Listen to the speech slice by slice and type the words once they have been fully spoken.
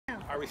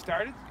Are we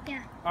started?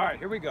 Yeah. All right,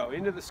 here we go,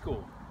 into the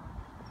school.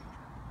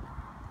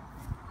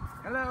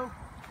 Hello.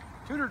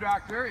 Tutor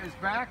Doctor is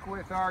back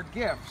with our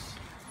gifts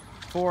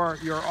for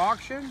your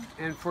auction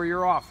and for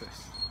your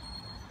office.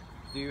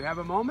 Do you have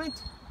a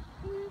moment?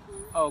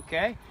 Mm-hmm.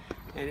 Okay.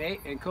 And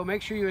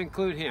make sure you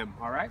include him,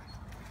 all right?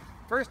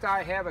 First,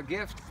 I have a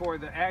gift for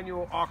the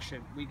annual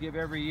auction we give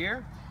every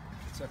year.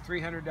 It's a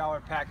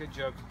 $300 package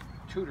of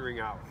tutoring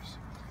hours.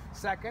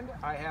 Second,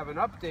 I have an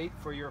update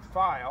for your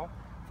file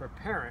for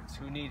parents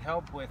who need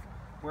help with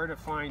where to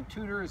find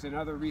tutors and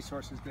other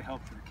resources to help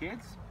their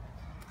kids.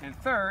 And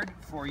third,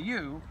 for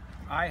you,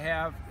 I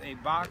have a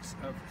box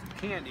of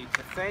candy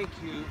to thank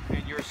you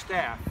and your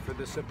staff for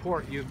the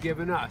support you've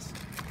given us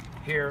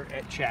here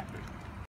at Chapman.